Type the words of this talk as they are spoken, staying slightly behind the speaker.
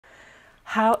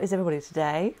How is everybody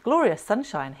today? Glorious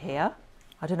sunshine here.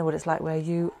 I don't know what it's like where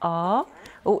you are.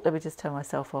 Oh, let me just turn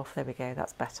myself off. There we go.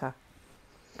 That's better.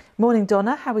 Morning,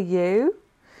 Donna. How are you?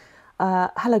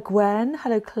 Hello, Gwen.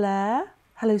 Hello, Claire.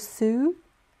 Hello, Sue.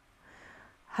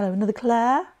 Hello, another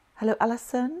Claire. Hello,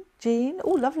 Alison. Jean.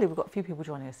 Oh, lovely. We've got a few people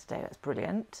joining us today. That's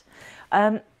brilliant.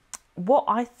 What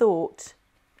I thought,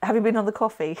 having been on the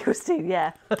coffee, Christine,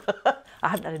 yeah. I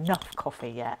haven't had enough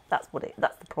coffee yet. That's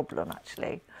the problem,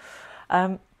 actually.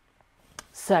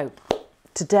 So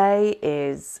today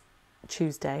is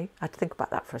Tuesday. I had to think about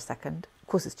that for a second. Of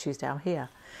course it's Tuesday, I'm here.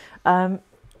 And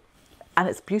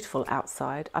it's beautiful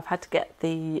outside. I've had to get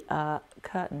the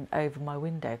curtain over my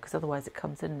window because otherwise it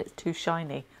comes in and it's too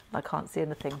shiny and I can't see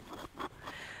anything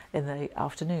in the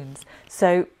afternoons.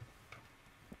 So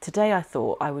today I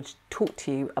thought I would talk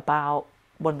to you about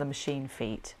one of the machine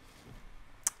feet.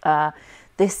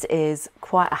 This is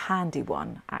quite a handy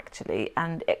one, actually,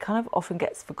 and it kind of often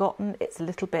gets forgotten. It's a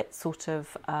little bit sort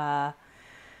of,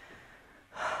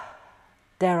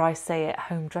 dare I say it,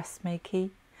 home dressmaking,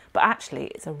 but actually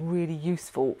it's a really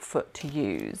useful foot to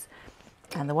use.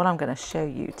 And the one I'm going to show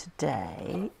you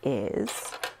today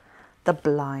is the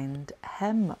blind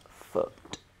hem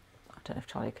foot. I don't know if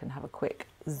Charlie can have a quick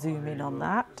zoom in on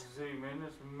that. Zoom in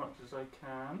as much as I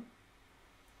can.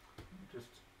 Just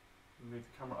move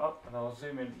the camera up and I'll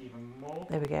zoom in even more.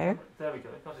 There we go. There we go.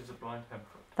 That is a blind hem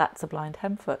foot. That's a blind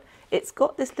hem foot. It's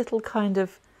got this little kind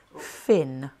of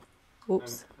fin.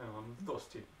 Oops. Hang on,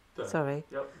 lost you. There. Sorry.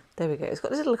 Yep. There we go. It's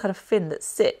got this little kind of fin that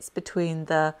sits between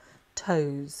the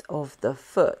toes of the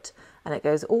foot and it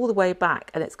goes all the way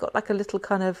back and it's got like a little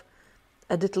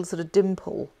sort of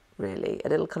dimple, really, a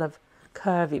little kind of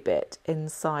curvy bit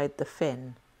inside the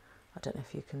fin. I don't know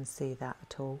if you can see that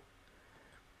at all.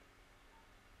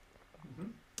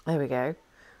 There we go.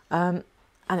 And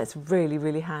it's really,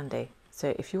 really handy.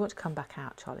 So if you want to come back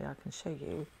out, Charlie, I can show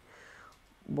you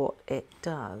what it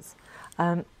does.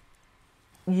 You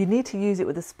need to use it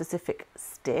with a specific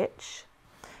stitch.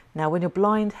 Now, when you're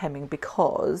blind hemming,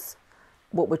 because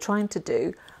what we're trying to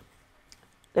do,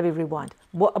 let me rewind.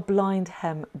 What a blind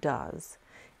hem does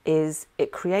is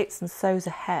it creates and sews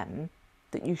a hem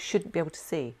that you shouldn't be able to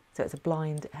see. So it's a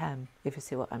blind hem, if you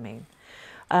see what I mean.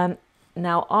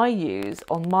 Now I use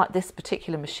on this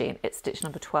particular machine, it's stitch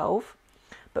number 12,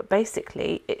 but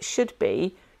basically it should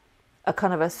be a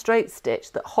kind of a straight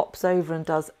stitch that hops over and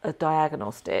does a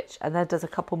diagonal stitch and then does a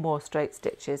couple more straight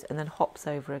stitches and then hops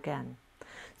over again.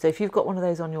 So if you've got one of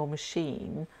those on your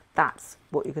machine, that's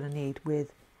what you're going to need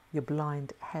with your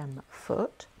blind hem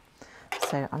foot.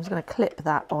 So I'm just going to clip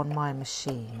that on my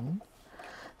machine.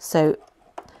 So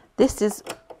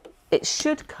it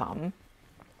should come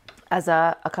as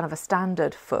a kind of a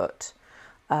standard foot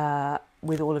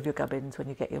with all of your gubbins when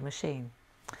you get your machine.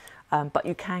 But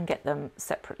you can get them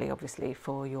separately, obviously,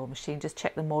 for your machine. Just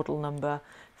check the model number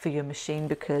for your machine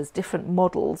because different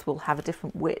models will have a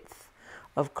different width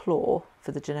of claw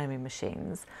for the Janome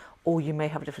machines, or you may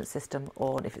have a different system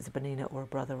on if it's a Bernina or a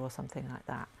Brother or something like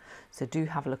that. So do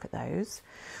have a look at those.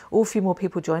 Oh, a few more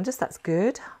people joined us. That's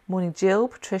good. Morning, Jill,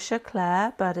 Patricia,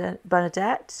 Claire,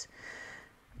 Bernadette,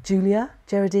 Julia,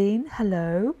 Geraldine,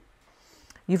 hello.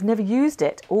 You've never used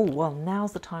it. Oh, well,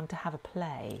 now's the time to have a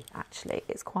play, actually.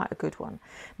 It's quite a good one.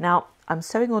 Now, I'm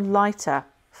sewing on lighter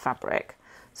fabric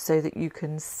so that you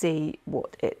can see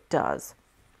what it does.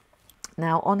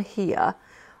 Now, on here,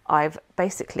 I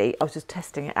was just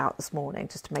testing it out this morning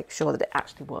just to make sure that it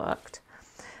actually worked.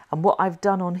 And what I've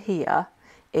done on here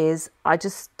is I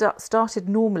just started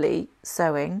normally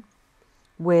sewing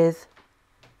with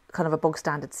kind of a bog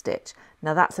standard stitch.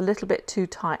 Now that's a little bit too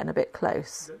tight and a bit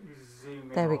close.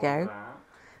 There we go.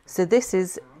 So this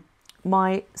is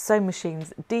my sewing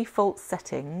machine's default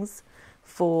settings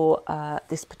for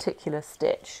this particular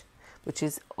stitch, which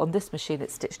is on this machine,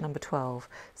 it's stitch number 12.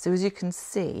 So as you can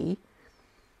see,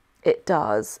 it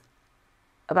does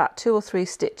about 2 or 3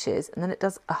 stitches and then it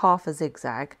does a half a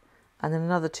zigzag and then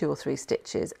another 2 or 3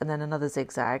 stitches and then another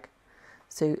zigzag.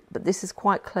 So, but this is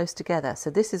quite close together. So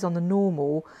this is on the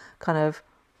normal kind of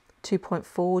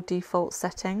 2.4 default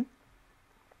setting.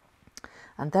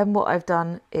 And then what I've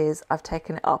done is I've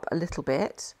taken it up a little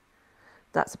bit.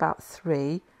 That's about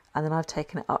 3. And then I've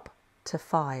taken it up to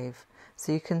 5.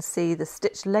 So you can see the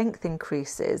stitch length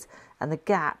increases and the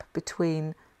gap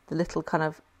between the little kind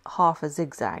of half a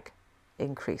zigzag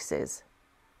increases.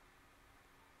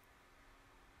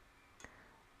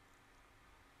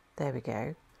 There we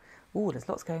go. Oh, there's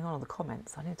lots going on in the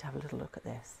comments. I need to have a little look at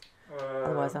this.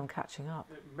 Otherwise I'm catching up.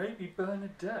 It may be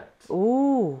Bernadette.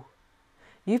 Oh,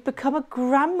 You've become a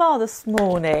grandma this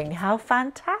morning. How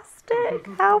fantastic.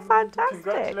 How fantastic.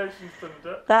 Congratulations,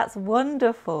 Bernadette. That's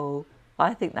wonderful.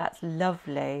 I think that's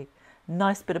lovely.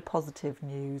 Nice bit of positive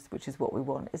news, which is what we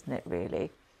want, isn't it, really?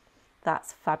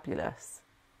 That's fabulous.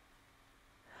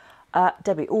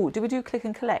 Debbie, do we do click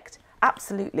and collect?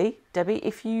 Absolutely, Debbie.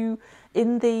 If you,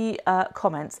 in the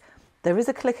comments, there is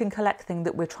a click and collect thing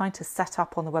that we're trying to set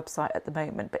up on the website at the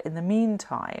moment. But in the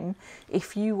meantime,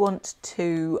 if you want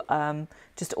to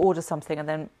just order something and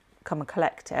then come and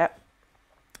collect it,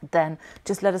 then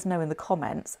just let us know in the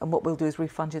comments, and what we'll do is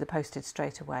refund you the postage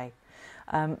straight away.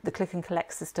 The click and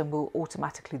collect system will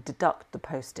automatically deduct the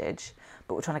postage,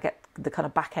 but we're trying to get the kind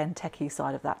of back end techie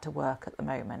side of that to work at the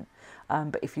moment.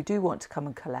 But if you do want to come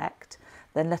and collect,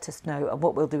 then let us know, and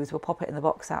what we'll do is we'll pop it in the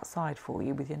box outside for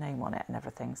you with your name on it and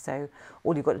everything. So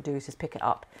all you've got to do is just pick it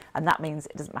up, and that means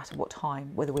it doesn't matter what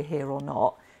time, whether we're here or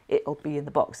not, it'll be in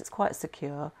the box. It's quite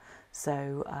secure,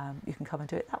 so you can come and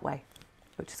do it that way,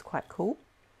 which is quite cool.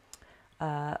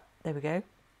 There we go.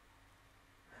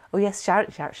 Oh yes, Sharon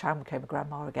became a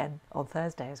grandma again on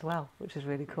Thursday as well, which is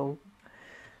really cool.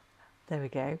 There we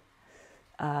go.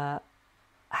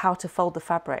 How to fold the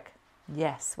fabric.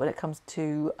 Yes, when it comes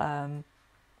to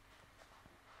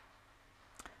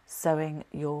sewing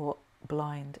your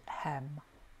blind hem.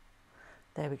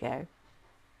 There we go.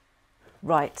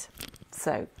 Right,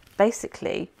 so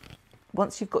basically,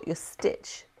 once you've got your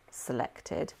stitch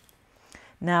selected,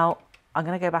 now I'm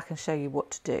going to go back and show you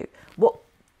what to do. What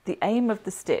the aim of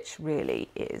the stitch really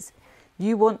is,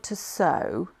 you want to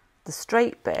sew the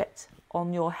straight bit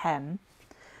on your hem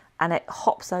and it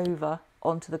hops over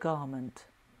onto the garment.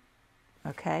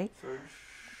 Okay? So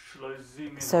shall I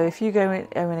zoom in? So if you go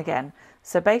in again,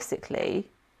 so basically,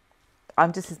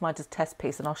 this is my just test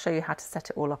piece, and I'll show you how to set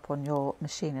it all up on your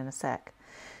machine in a sec.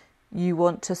 You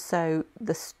want to sew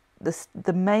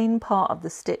the main part of the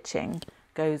stitching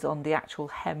goes on the actual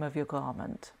hem of your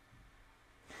garment,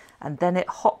 and then it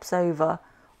hops over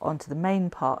onto the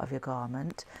main part of your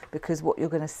garment, because what you're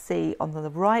going to see on the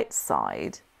right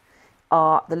side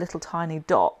are the little tiny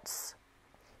dots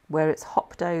where it's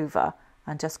hopped over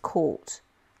and just caught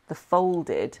the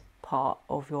folded part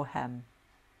of your hem.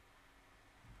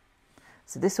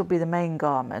 So this will be the main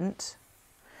garment.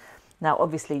 Now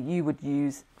obviously you would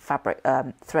use fabric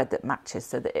thread that matches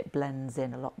so that it blends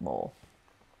in a lot more.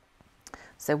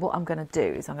 So what I'm going to do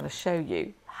is I'm going to show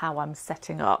you how I'm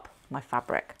setting up my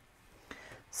fabric.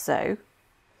 So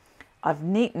I've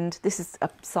neatened, this is a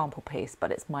sample piece,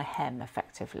 but it's my hem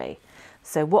effectively.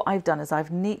 So what I've done is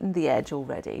I've neatened the edge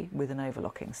already with an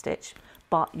overlocking stitch,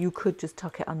 but you could just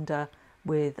tuck it under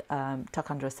with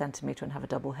tuck under 1 centimetre and have a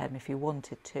double hem if you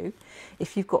wanted to.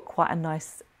 If you've got quite a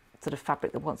nice sort of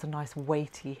fabric that wants a nice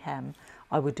weighty hem,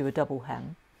 I would do a double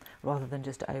hem rather than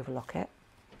just overlock it.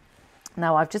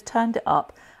 Now I've just turned it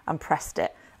up and pressed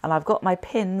it, and I've got my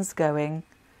pins going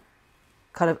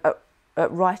kind of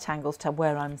at right angles to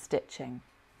where I'm stitching.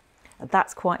 And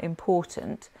that's quite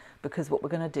important, because what we're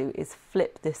going to do is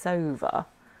flip this over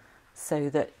so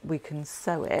that we can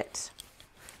sew it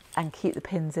and keep the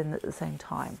pins in at the same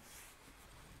time.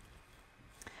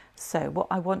 So what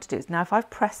I want to do is, now if I've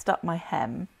pressed up my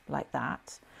hem like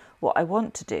that, what I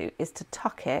want to do is to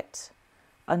tuck it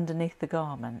underneath the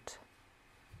garment.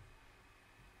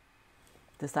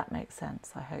 Does that make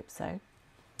sense? I hope so.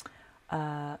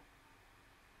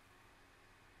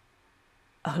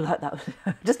 Oh, like that.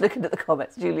 Just looking at the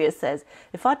comments, Julia says,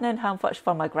 if I'd known how much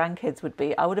fun my grandkids would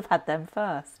be, I would have had them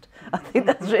first. I think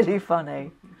that's really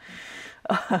funny.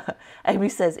 Amy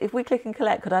says, if we click and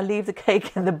collect, could I leave the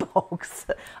cake in the box?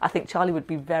 I think Charlie would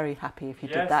be very happy if you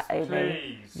did that, Amy.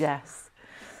 Please. Yes.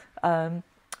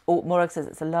 Morag says,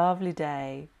 it's a lovely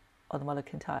day on the Mull of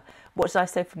Kintyre. What should I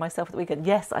sew for myself at the weekend?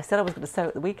 Yes, I said I was going to sew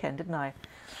at the weekend, didn't I?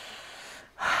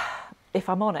 If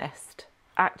I'm honest,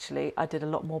 actually, I did a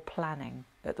lot more planning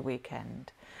at the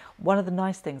weekend. One of the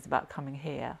nice things about coming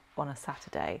here on a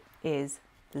Saturday is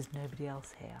there's nobody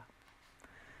else here,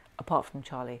 apart from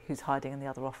Charlie, who's hiding in the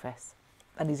other office,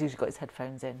 and he's usually got his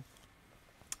headphones in.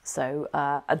 So,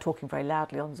 and talking very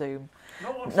loudly on Zoom.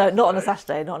 Not on a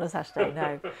Saturday,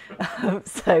 no.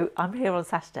 So I'm here on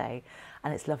Saturday,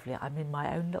 and it's lovely. I'm in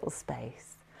my own little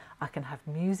space. I can have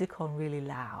music on really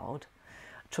loud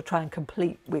to try and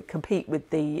compete with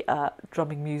the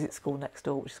drumming music school next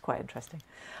door, which is quite interesting.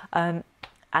 And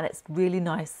it's really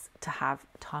nice to have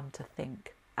time to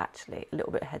think, actually, a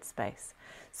little bit of headspace.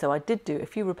 So I did do a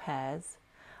few repairs.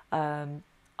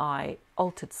 I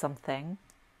altered something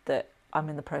that I'm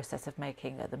in the process of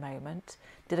making at the moment,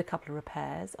 did a couple of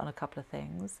repairs on a couple of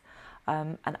things,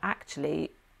 and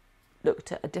actually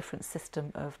looked at a different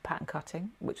system of pattern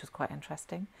cutting, which was quite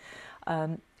interesting.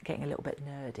 Getting a little bit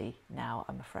nerdy now,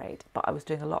 I'm afraid, but I was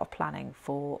doing a lot of planning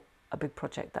for a big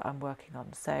project that I'm working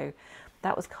on. So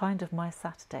that was kind of my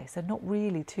Saturday. So not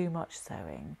really too much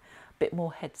sewing, a bit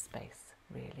more headspace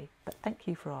really, but thank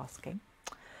you for asking.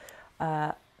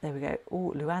 There we go.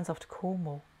 Oh, Luann's off to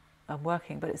Cornwall. I'm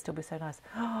working, but it'd still be so nice.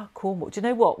 Cornwall. Do you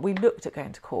know what? We looked at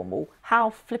going to Cornwall. How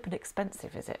flippin'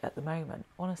 expensive is it at the moment?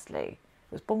 Honestly,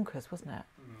 it was bonkers, wasn't it?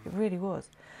 It really was.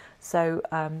 So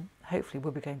hopefully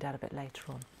we'll be going down a bit later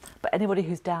on. But anybody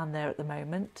who's down there at the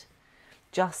moment,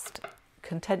 just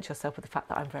content yourself with the fact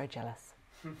that I'm very jealous.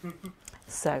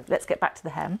 So let's get back to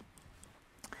the hem.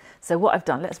 So what I've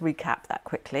done, let's recap that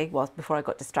quickly before I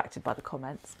got distracted by the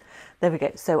comments. There we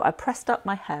go. So I pressed up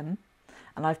my hem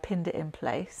and I've pinned it in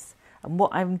place. And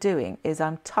what I'm doing is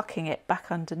I'm tucking it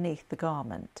back underneath the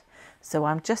garment. So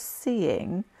I'm just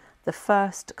seeing the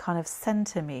first kind of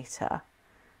centimetre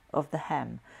of the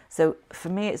hem. So for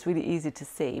me, it's really easy to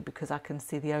see because I can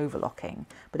see the overlocking.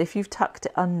 But if you've tucked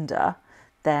it under,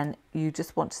 then you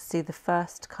just want to see the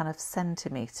first kind of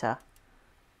centimetre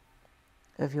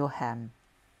of your hem.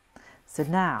 So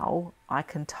now I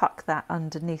can tuck that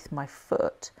underneath my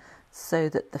foot so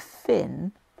that the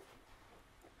fin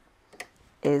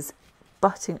is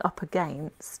butting up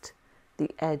against the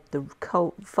edge, the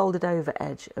folded over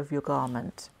edge of your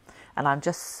garment. And I'm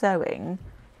just sewing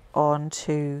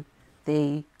onto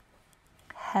the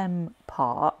hem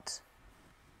part,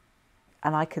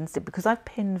 and I can see, because I've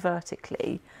pinned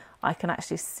vertically, I can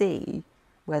actually see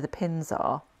where the pins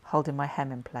are holding my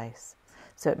hem in place.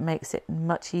 So it makes it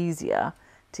much easier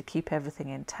to keep everything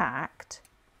intact,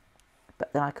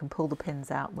 but then I can pull the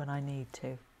pins out when I need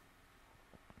to.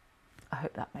 I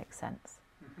hope that makes sense.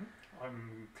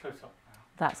 I'm close up now.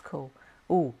 That's cool.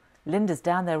 Oh, Linda's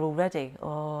down there already.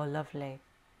 Oh, lovely.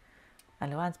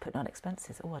 And Luann's putting on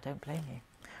expenses. Oh, I don't blame you.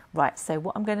 Right, so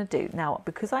what I'm going to do now,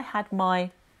 because I had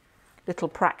my little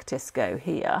practice go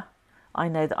here, I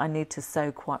know that I need to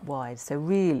sew quite wide. So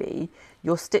really,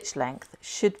 your stitch length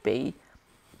should be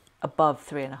above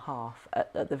 3.5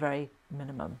 at the very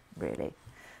minimum, really.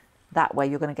 That way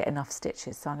you're going to get enough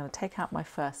stitches. So I'm going to take out my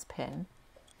first pin.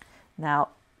 Now,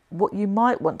 what you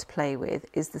might want to play with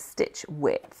is the stitch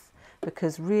width,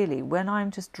 because really when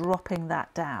I'm just dropping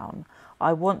that down,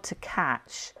 I want to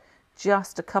catch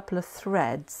just a couple of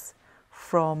threads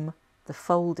from the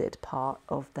folded part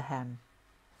of the hem.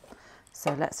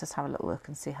 So let's just have a little look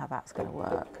and see how that's going to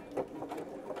work.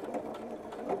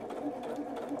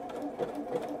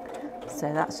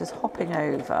 So that's just hopping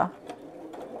over.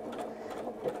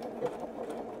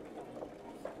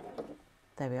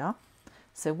 There we are.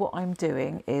 So what I'm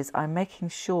doing is I'm making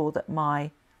sure that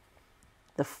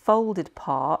the folded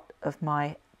part of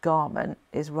my garment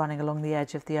is running along the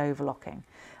edge of the overlocking.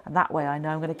 And that way I know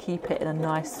I'm going to keep it in a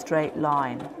nice straight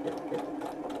line.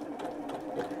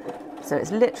 So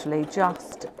it's literally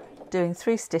just doing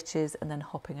 3 stitches and then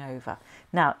hopping over.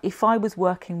 Now, if I was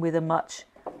working with a much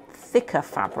thicker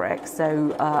fabric,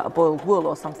 so a boiled wool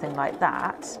or something like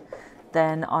that,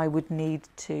 then I would need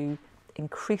to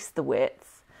increase the width,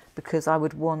 because I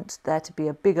would want there to be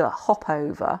a bigger hop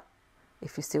over,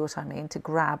 if you see what I mean, to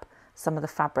grab some of the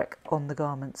fabric on the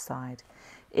garment side.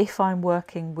 If I'm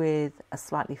working with a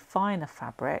slightly finer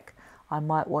fabric, I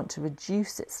might want to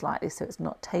reduce it slightly so it's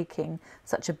not taking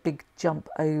such a big jump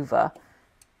over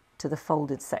to the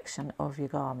folded section of your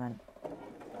garment.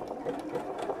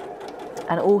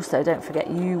 And also, don't forget,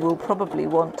 you will probably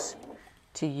want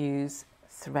to use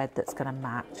thread that's going to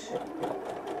match.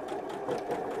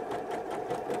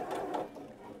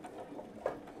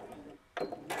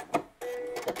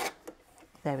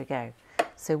 There we go.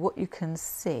 So what you can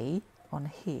see on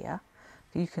here,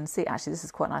 you can see, actually this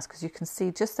is quite nice because you can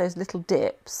see just those little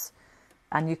dips,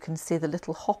 and you can see the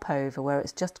little hop over where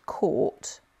it's just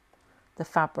caught the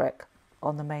fabric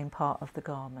on the main part of the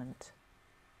garment.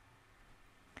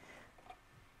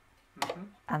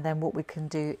 And then what we can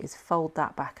do is fold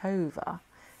that back over,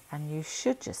 and you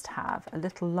should just have a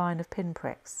little line of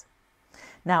pinpricks.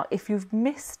 Now, if you've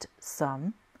missed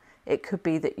some, it could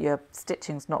be that your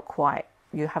stitching's not quite,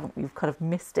 you've kind of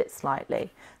missed it slightly.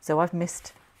 So I've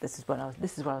missed, this is where I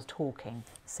was talking,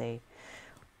 see.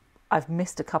 I've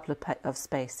missed a couple of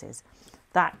spaces.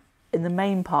 That, in the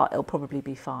main part, it'll probably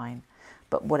be fine.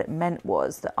 But what it meant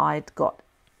was that I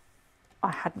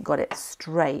hadn't got it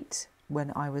straight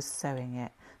when I was sewing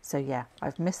it. So yeah,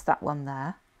 I've missed that one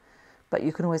there, but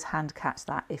you can always hand catch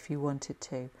that if you wanted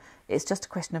to. It's just a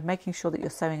question of making sure that you're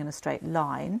sewing in a straight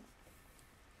line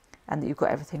and that you've got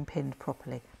everything pinned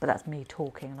properly. But that's me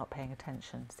talking and not paying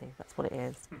attention. See, that's what it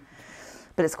is.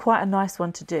 but it's quite a nice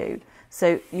one to do.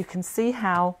 So you can see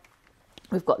how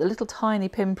we've got the little tiny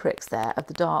pinpricks there of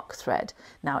the dark thread.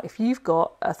 Now, if you've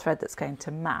got a thread that's going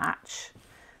to match,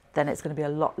 then it's going to be a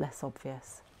lot less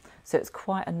obvious. So it's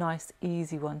quite a nice,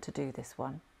 easy one to do, this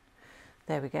one.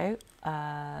 There we go.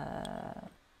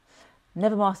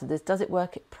 Never mastered this. Does it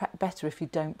work better if you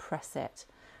don't press it?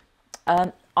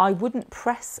 I wouldn't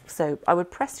press, so I would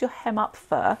press your hem up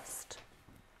first.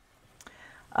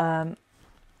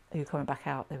 You're coming back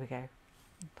out, there we go.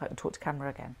 I can talk to camera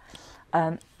again.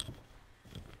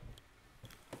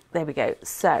 There we go.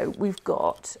 So we've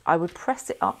got, I would press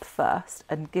it up first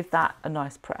and give that a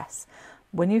nice press.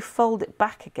 When you fold it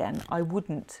back again, I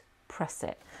wouldn't press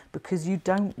it because you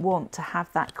don't want to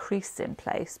have that crease in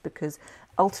place, because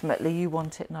ultimately you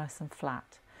want it nice and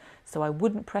flat. So I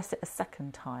wouldn't press it a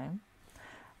second time.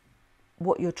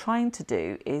 What you're trying to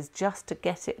do is just to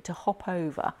get it to hop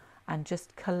over and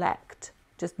just collect,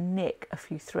 just nick a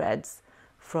few threads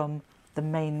from the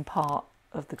main part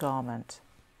of the garment.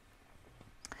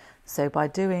 So by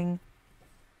doing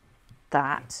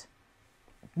that,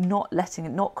 not letting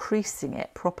it, not creasing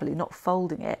it properly, not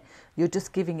folding it, you're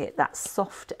just giving it that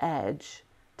soft edge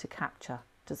to capture.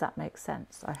 Does that make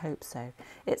sense? I hope so.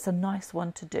 It's a nice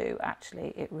one to do,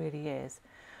 actually. It really is.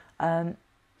 Oh,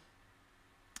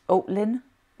 Lynn,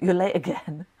 you're late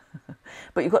again.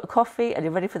 But you've got the coffee and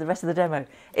you're ready for the rest of the demo.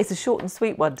 It's a short and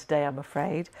sweet one today, I'm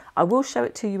afraid. I will show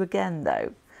it to you again,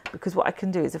 though, because what I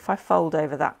can do is if I fold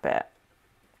over that bit,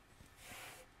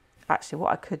 actually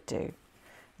what I could do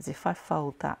is if I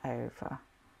fold that over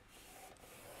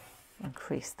and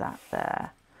crease that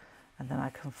there, and then I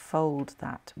can fold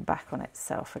that back on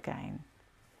itself again.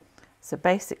 So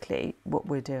basically what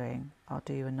we're doing, I'll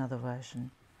do you another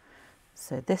version.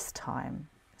 So this time,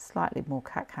 slightly more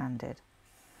cack-handed.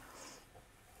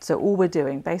 So all we're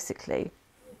doing, basically,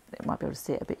 it might be able to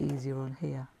see it a bit easier on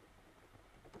here.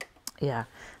 Yeah,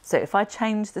 so if I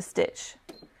change the stitch,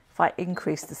 if I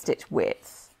increase the stitch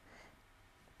width,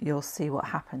 you'll see what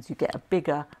happens. You get a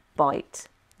bigger bite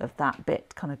of that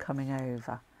bit kind of coming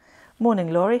over.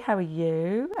 Morning, Laurie, how are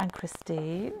you? And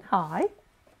Christine, hi.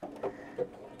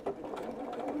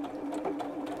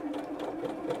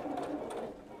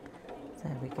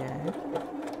 There we go.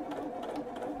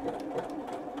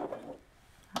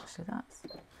 Actually, that's...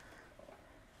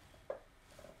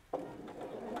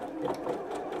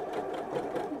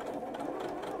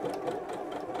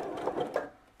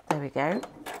 There we go.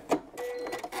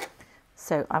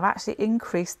 So I've actually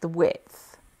increased the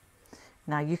width.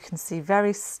 Now you can see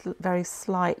very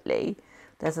slightly,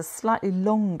 there's a slightly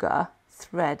longer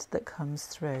thread that comes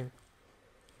through.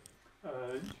 Do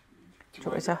you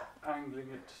want to angling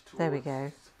it towards there we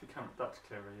go. The camera? That's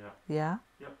clearer, yeah. Yeah?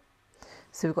 Yep.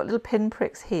 So we've got little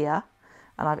pinpricks here,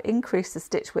 and I've increased the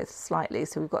stitch width slightly,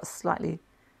 so we've got a slightly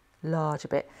larger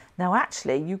bit. Now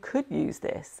actually you could use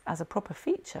this as a proper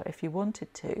feature if you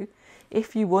wanted to.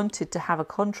 If you wanted to have a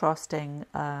contrasting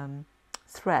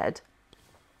thread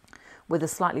with a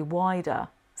slightly wider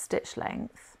stitch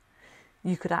length,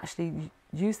 you could actually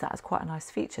use that as quite a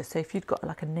nice feature. So if you'd got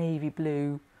like a navy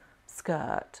blue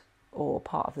skirt or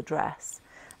part of the dress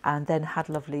and then had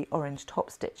lovely orange top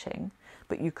stitching,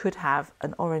 but you could have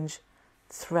an orange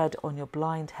thread on your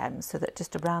blind hem so that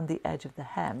just around the edge of the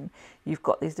hem you've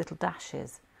got these little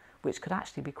dashes, which could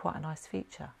actually be quite a nice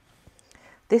feature.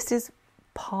 This is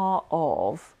part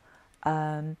of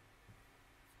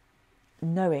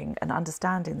knowing and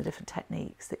understanding the different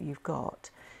techniques that you've got.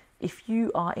 If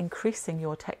you are increasing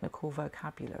your technical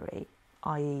vocabulary,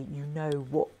 i.e. you know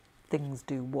what things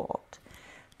do what,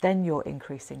 then you're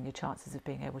increasing your chances of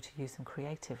being able to use them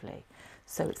creatively.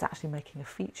 So it's actually making a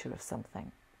feature of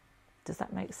something. Does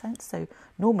that make sense? So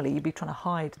normally you'd be trying to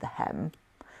hide the hem,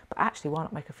 but actually why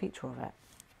not make a feature of it?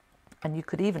 And you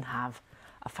could even have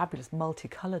a fabulous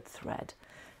multicoloured thread.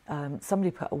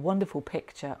 Somebody put a wonderful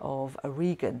picture of a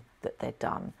Regan that they'd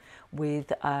done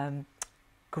with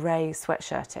grey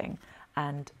sweatshirting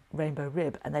and rainbow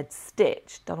rib, and they'd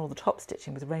done all the top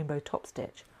stitching with rainbow top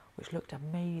stitch, which looked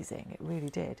amazing. It really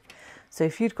did. So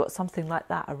if you'd got something like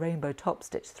that, a rainbow top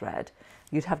stitch thread,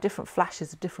 you'd have different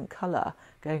flashes of different colour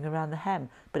going around the hem,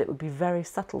 but it would be very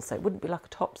subtle, so it wouldn't be like a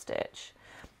top stitch,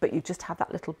 but you just have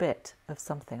that little bit of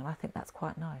something, and I think that's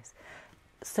quite nice.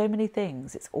 So many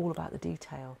things, it's all about the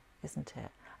detail, isn't it?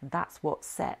 And that's what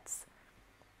sets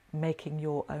making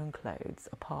your own clothes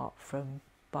apart from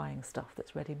buying stuff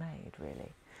that's ready-made,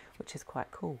 really, which is quite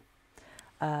cool.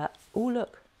 Oh,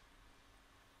 look,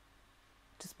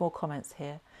 just more comments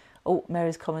here. Oh,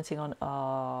 Mary's commenting on,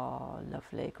 oh,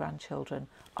 lovely, grandchildren.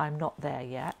 I'm not there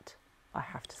yet, I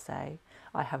have to say.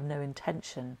 I have no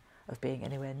intention of being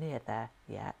anywhere near there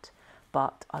yet,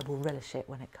 but I will relish it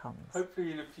when it comes.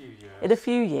 Hopefully in a few years. In a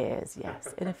few years,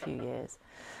 yes, in a few years.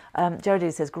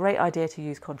 Geraldine says, great idea to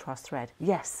use contrast thread.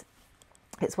 Yes,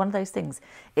 it's one of those things.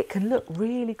 It can look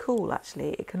really cool,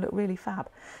 actually. It can look really fab.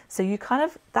 So you kind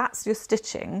of, that's your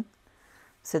stitching.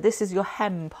 So this is your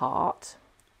hem part.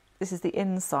 This is the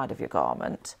inside of your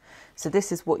garment. So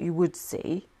this is what you would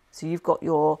see. So you've got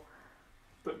your...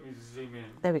 Let me zoom in.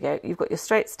 There we go. You've got your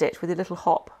straight stitch with your little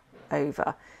hop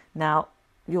over. Now,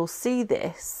 you'll see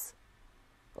this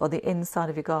on the inside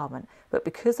of your garment, but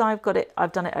because I've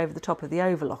done it over the top of the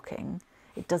overlocking,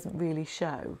 it doesn't really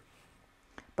show.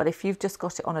 But if you've just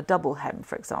got it on a double hem,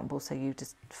 for example, so you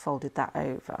just folded that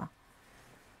over,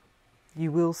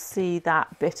 you will see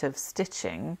that bit of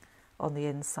stitching on the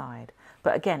inside.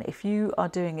 But again, if you are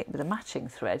doing it with a matching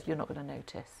thread, you're not going to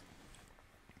notice.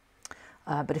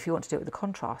 But if you want to do it with a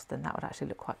contrast, then that would actually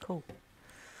look quite cool.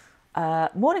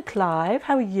 Morning, Clive.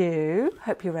 How are you?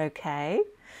 Hope you're okay.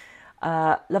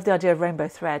 Love the idea of rainbow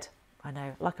thread. I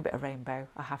know, I like a bit of rainbow,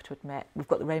 I have to admit. We've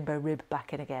got the rainbow rib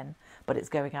back in again, but it's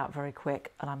going out very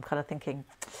quick. And I'm kind of thinking,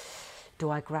 do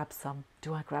I grab some?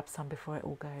 Do I grab some before it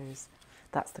all goes?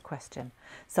 That's the question.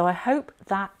 So I hope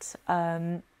that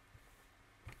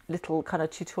little kind of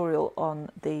tutorial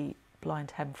on the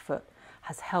blind hem foot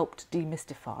has helped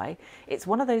demystify. It's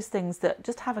one of those things that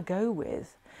just have a go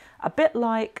with. A bit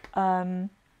like when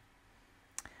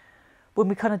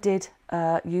we kind of did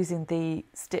using the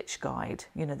stitch guide,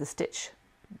 you know, the stitch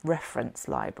reference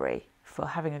library for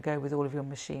having a go with all of your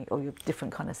machine or your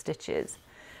different kind of stitches.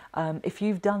 If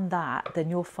you've done that, then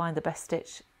you'll find the best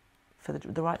stitch for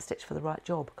the right stitch for the right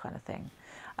job kind of thing.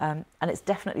 And it's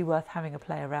definitely worth having a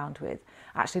play around with,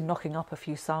 actually knocking up a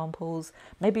few samples,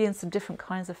 maybe in some different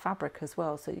kinds of fabric as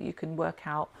well, so that you can work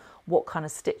out what kind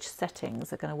of stitch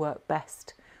settings are going to work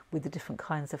best with the different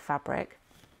kinds of fabric.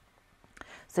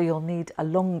 So you'll need a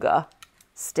longer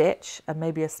stitch and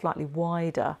maybe a slightly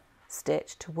wider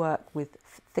stitch to work with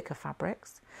thicker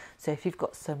fabrics. So if you've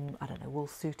got some, I don't know, wool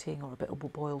suiting or a bit of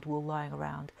boiled wool lying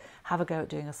around, have a go at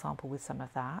doing a sample with some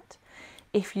of that.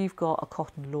 If you've got a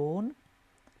cotton lawn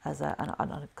as a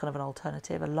kind of an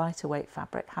alternative, a lighter weight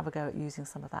fabric, have a go at using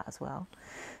some of that as well.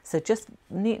 So just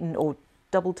neaten or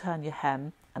double turn your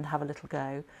hem and have a little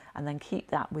go, and then keep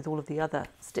that with all of the other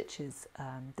stitches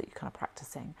that you're kind of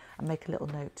practicing, and make a little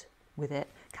note with it.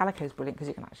 Calico is brilliant because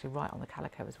you can actually write on the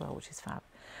calico as well, which is fab.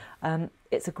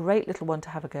 It's a great little one to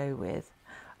have a go with.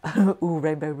 Ooh,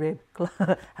 rainbow rib.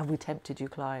 Have we tempted you,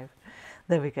 Clive?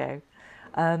 There we go.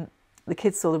 The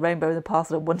kids saw the rainbow in the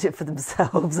parcel and want it for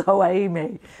themselves. Oh,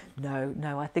 Amy.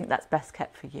 No, I think that's best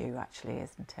kept for you, actually,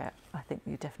 isn't it? I think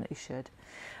you definitely should.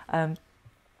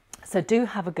 So do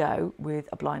have a go with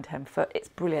a blind hem foot. It's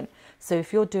brilliant. So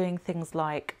if you're doing things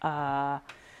like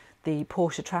the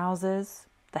Portia trousers,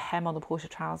 the hem on the Portia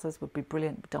trousers would be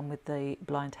brilliant done with the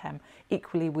blind hem.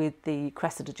 Equally with the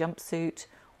Cressida jumpsuit,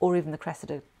 or even the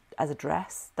Cressida as a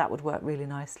dress, that would work really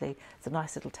nicely. It's a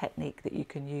nice little technique that you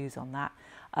can use on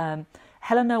that.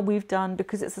 Helena, we've done,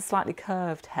 because it's a slightly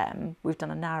curved hem, we've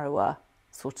done a narrower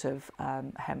sort of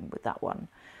hem with that one.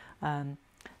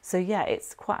 So yeah,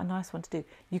 it's quite a nice one to do.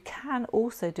 You can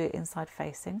also do it inside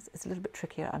facings. It's a little bit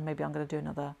trickier, and maybe I'm going to do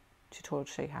another tutorial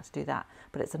to show you how to do that,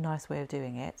 but it's a nice way of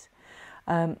doing it.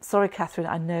 Sorry, Catherine,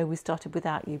 I know we started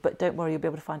without you, but don't worry, you'll be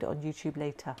able to find it on YouTube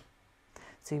later.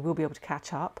 So you will be able to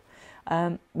catch up.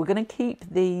 We're going to keep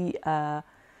the,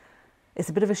 it's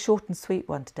a bit of a short and sweet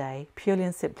one today, purely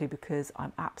and simply because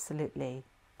I'm absolutely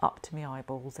up to my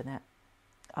eyeballs in it.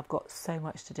 I've got so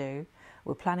much to do.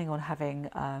 We're planning on having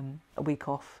a week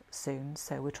off soon,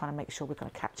 so we're trying to make sure we're kind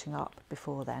of catching up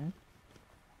before then.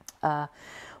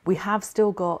 We have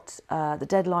still got the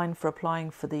deadline for applying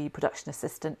for the production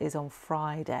assistant is on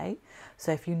Friday.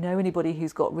 So if you know anybody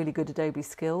who's got really good Adobe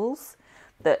skills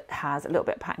that has a little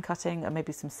bit of pattern cutting and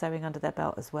maybe some sewing under their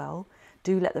belt as well,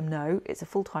 do let them know. It's a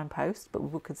full-time post, but we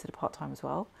will consider part-time as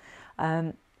well.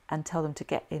 And tell them to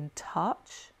get in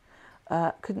touch.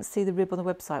 Couldn't see the rib on the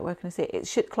website. Where can I see it? It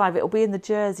should, Clive, it'll be in the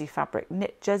jersey fabric,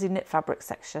 jersey knit fabric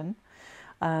section.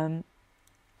 I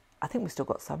think we've still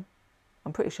got some.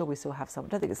 I'm pretty sure we still have some. I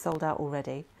don't think it's sold out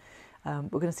already. We're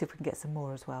going to see if we can get some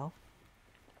more as well.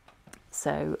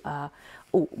 So,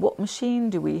 what machine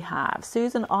do we have?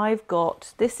 Susan, I've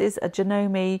got, this is a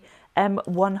Janome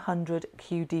M100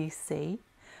 QDC.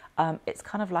 It's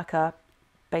kind of like a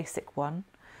basic one.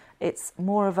 It's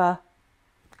more of a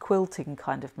quilting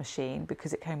kind of machine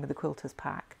because it came with the quilters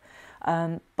pack.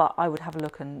 But I would have a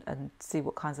look and see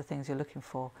what kinds of things you're looking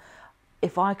for.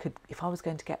 If I was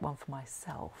going to get one for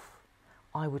myself,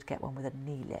 I would get one with a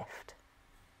knee lift.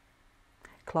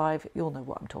 Clive, you'll know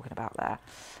what I'm talking about there.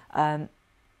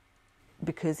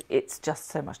 because it's just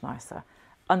so much nicer.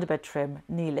 Underbed trim,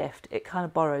 knee lift, it kind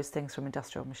of borrows things from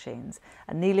industrial machines.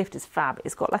 And knee lift is fab.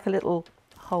 It's got like a little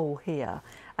hole here,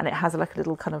 and it has like a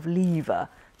little kind of lever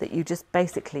that you just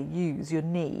basically use your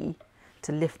knee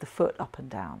to lift the foot up and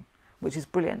down, which is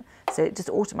brilliant. So it just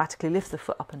automatically lifts the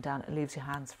foot up and down and leaves your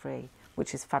hands free,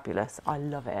 which is fabulous. I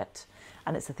love it.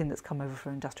 And it's a thing that's come over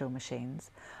from industrial machines.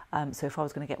 So if I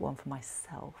was going to get one for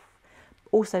myself.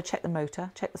 Also check the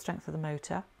motor, check the strength of the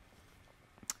motor.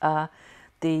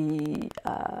 The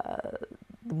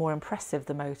more impressive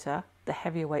the motor, the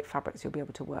heavier weight fabrics you'll be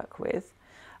able to work with.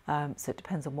 So it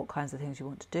depends on what kinds of things you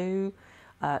want to do.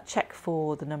 Check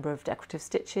for the number of decorative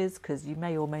stitches, because you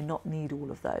may or may not need all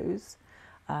of those.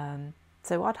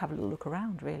 So I'd have a little look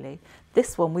around, really.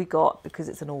 This one we got because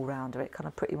it's an all-rounder. It kind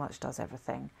of pretty much does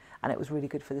everything, and it was really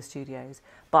good for the studios.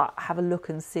 But have a look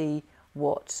and see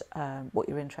what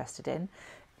you're interested in.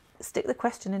 Stick the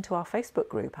question into our Facebook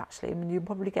group, actually. I mean, you'll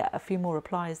probably get a few more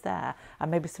replies there, and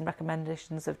maybe some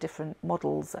recommendations of different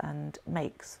models and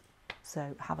makes.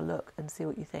 So have a look and see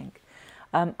what you think.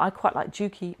 I quite like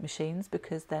Juki machines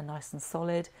because they're nice and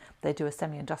solid. They do a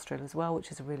semi-industrial as well, which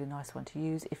is a really nice one to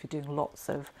use if you're doing lots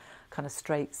of kind of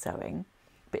straight sewing.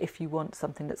 But if you want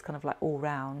something that's kind of like all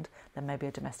round, then maybe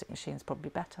a domestic machine is probably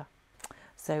better.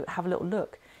 So have a little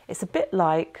look. It's a bit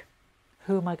like,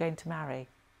 who am I going to marry,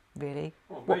 really?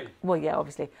 Well, yeah,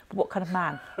 obviously. But what kind of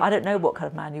man? I don't know what kind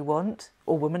of man you want,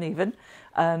 or woman even.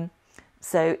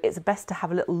 So it's best to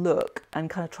have a little look and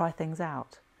kind of try things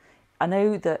out. I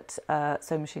know that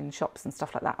sewing machine shops and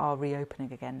stuff like that are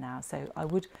reopening again now, so I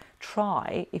would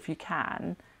try, if you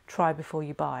can, try before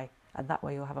you buy, and that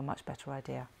way you'll have a much better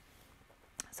idea.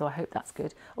 So I hope that's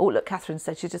good. Oh, look, Catherine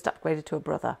said she's just upgraded to a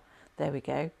brother. There we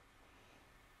go.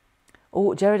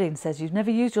 Oh, Geraldine says you've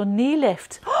never used your knee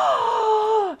lift.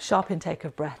 Sharp intake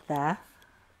of breath there.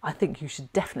 I think you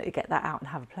should definitely get that out and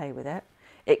have a play with it.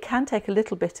 It can take a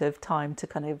little bit of time to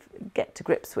kind of get to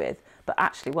grips with, but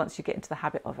actually once you get into the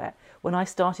habit of it, when I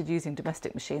started using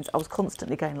domestic machines, I was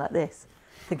constantly going like this,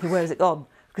 thinking, where has it gone?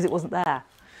 Because it wasn't there.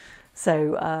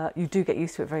 So you do get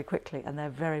used to it very quickly, and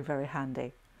they're very, very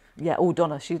handy. Yeah, oh,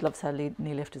 Donna, she loves her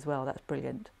knee lift as well. That's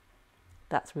brilliant.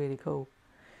 That's really cool.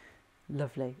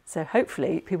 Lovely. So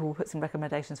hopefully people will put some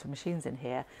recommendations for machines in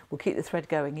here. We'll keep the thread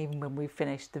going even when we've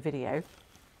finished the video.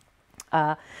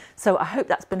 So I hope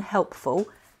that's been helpful.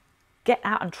 Get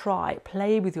out and try,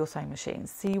 play with your sewing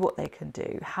machines, see what they can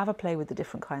do, have a play with the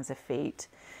different kinds of feet.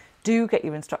 Do get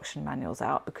your instruction manuals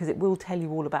out because it will tell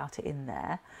you all about it in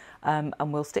there. And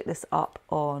we'll stick this up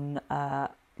on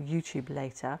YouTube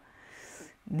later.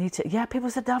 Yeah, people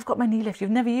said, I've got my knee lift,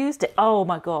 you've never used it. Oh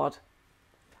my God,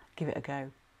 give it a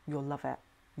go. You'll love it.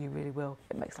 You really will.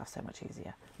 It makes life so much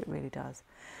easier. It really does.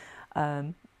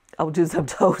 I'll do as I'm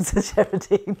told, says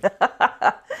Geraldine.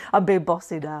 I'm being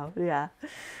bossy now, yeah.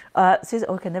 Susan,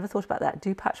 okay, never thought about that.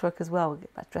 Do patchwork as well,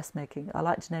 get back to dressmaking. I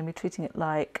like to know me treating it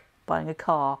like buying a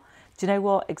car. Do you know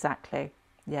what? Exactly.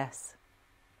 Yes.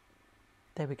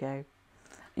 There we go.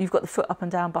 You've got the foot up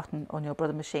and down button on your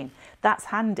brother machine. That's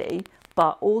handy,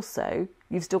 but also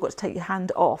you've still got to take your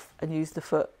hand off and use the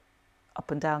foot up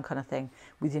and down kind of thing.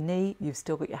 With your knee, you've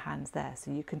still got your hands there,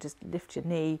 so you can just lift your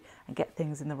knee and get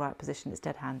things in the right position. It's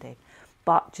dead handy.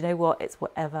 But do you know what? It's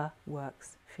whatever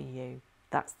works for you.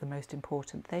 That's the most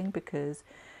important thing, because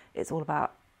it's all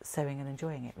about sewing and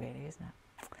enjoying it, really, isn't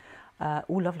it?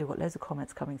 Oh, lovely. Got loads of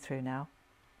comments coming through now.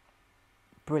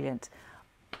 Brilliant.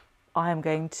 I am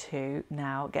going to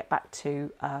now get back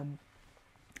to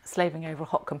slaving over a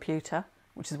hot computer,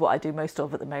 which is what I do most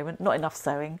of at the moment. Not enough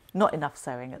sewing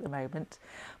at the moment.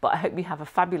 But I hope you have a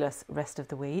fabulous rest of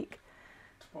the week.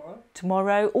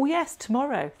 Tomorrow? Oh yes,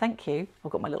 tomorrow. Thank you.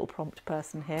 I've got my little prompt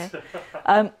person here.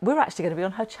 We're actually going to be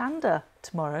on Hochanda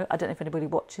tomorrow. I don't know if anybody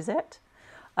watches it.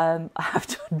 I have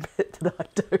to admit that I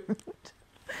don't.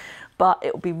 But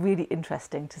it will be really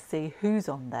interesting to see who's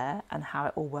on there and how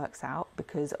it all works out,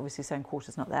 because obviously Sewing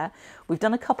Quarter's not there. We've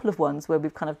done a couple of ones where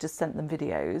we've kind of just sent them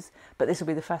videos, but this will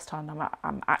be the first time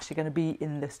I'm actually going to be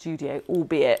in the studio,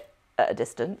 albeit at a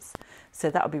distance.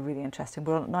 So that will be really interesting.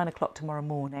 We're on at 9 o'clock tomorrow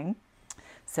morning.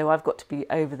 So I've got to be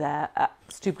over there at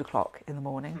stupid o'clock in the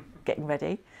morning, getting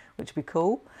ready, which would be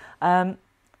cool.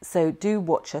 So do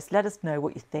watch us. Let us know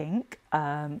what you think.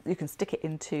 You can stick it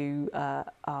into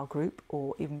our group,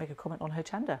 or even make a comment on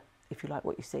Hochanda if you like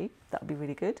what you see. That would be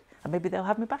really good. And maybe they'll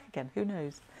have me back again. Who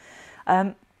knows?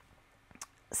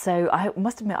 So I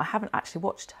must admit, I haven't actually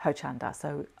watched Hochanda.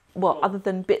 So, well, other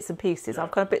than bits and pieces. Yeah.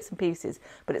 I've kind of bits and pieces,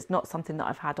 but it's not something that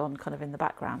I've had on kind of in the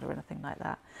background or anything like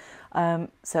that.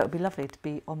 So it would be lovely to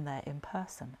be on there in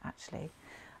person, actually.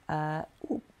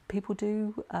 People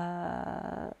do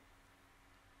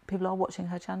people are watching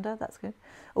Hochanda. That's good.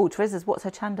 Oh, Teresa's, what's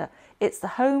Hochanda? It's the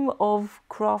home of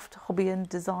craft, hobby and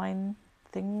design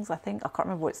things, I think. I can't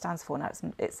remember what it stands for now.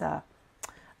 It's a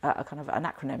kind of an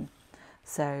acronym.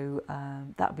 So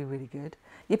that would be really good.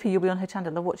 Yippee, you'll be on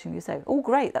Hochanda. Love watching you sew. Oh,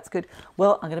 great. That's good.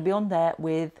 Well, I'm going to be on there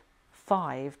with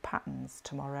 5 patterns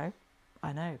tomorrow.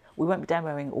 I know. We won't be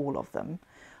demoing all of them,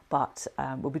 but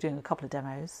we'll be doing a couple of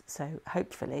demos. So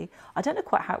hopefully, I don't know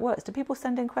quite how it works. Do people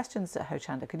send in questions to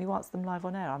Hochanda? Can you answer them live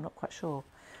on air? I'm not quite sure.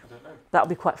 I don't know. That'll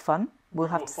be quite fun. We'll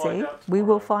have to see. We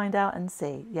will find out and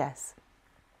see. Yes.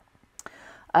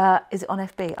 Is it on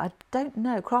FB? I don't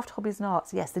know. Craft, Hobbies and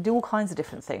Arts. Yes, they do all kinds of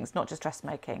different things, not just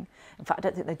dressmaking. In fact, I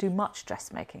don't think they do much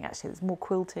dressmaking, actually. There's more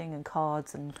quilting and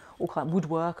cards and all kind of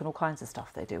woodwork and all kinds of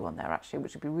stuff they do on there, actually,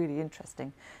 which would be really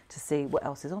interesting to see what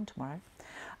else is on tomorrow.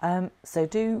 So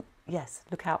do, yes,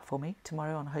 look out for me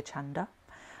tomorrow on Hochanda.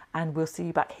 And we'll see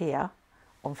you back here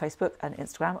on Facebook and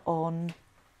Instagram on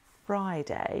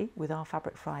Friday with our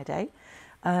Fabric Friday.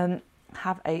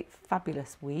 Have a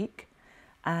fabulous week.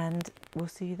 And we'll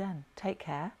see you then. Take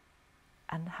care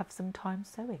and have some time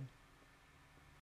sewing.